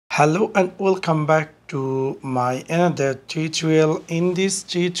Hello and welcome back to my another tutorial. In this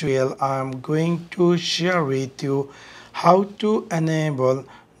tutorial I am going to share with you how to enable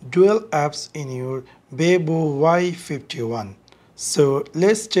dual apps in your Vivo Y51. So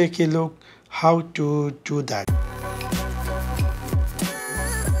let's take a look how to do that.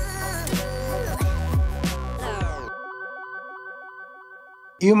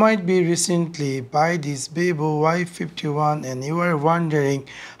 You might be recently buy this Vivo Y51 and you are wondering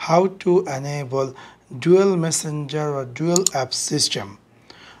how to enable dual messenger or dual app system.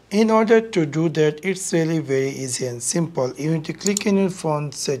 In order to do that, it's really very easy and simple. You need to click in your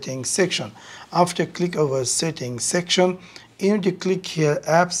phone settings section. After click over settings section, you need to click here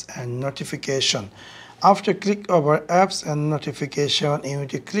apps and notification. After click over apps and notification, you need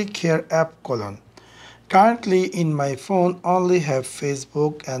to click here app colon. Currently in my phone only have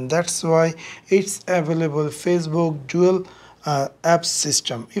Facebook, and that's why it's available Facebook dual app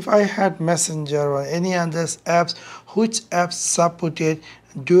system. If I had Messenger or any other apps which apps supported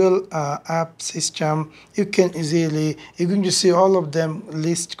dual app system, you're going to see all of them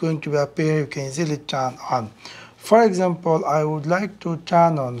list going to appear. You can easily turn on. For example, I would like to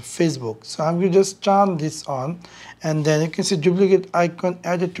turn on Facebook, so I'm going to just turn this on, and then you can see duplicate icon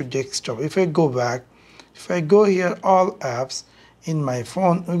added to desktop. If I go back, if I go here all apps in my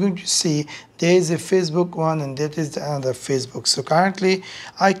phone, we're going to see there is a Facebook one and that is another Facebook. So currently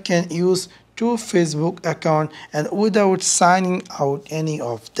I can use two Facebook account and without signing out any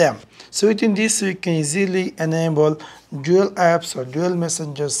of them. So within this we can easily enable dual apps or dual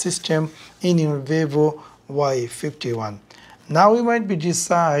messenger system in your Vivo Y51. Now we might be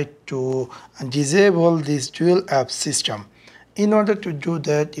decide to disable this dual app system. In order to do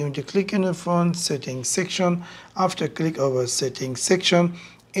that, you need to click in your phone settings section. After click over settings section,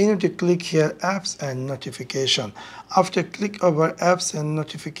 you need to click here apps and notification. After click over apps and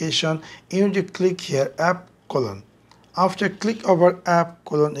notification, you need to click here app colon. After click over app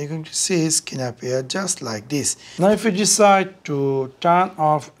colon, you're going to see it can appear just like this. Now if you decide to turn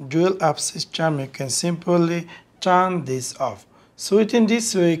off dual app system, you can simply turn this off. So within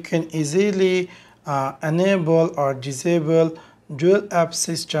this way you can easily enable or disable dual app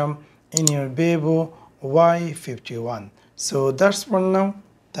system in your Vivo Y51. So that's for now.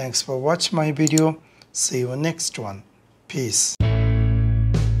 Thanks for watching my video. See you next one. Peace.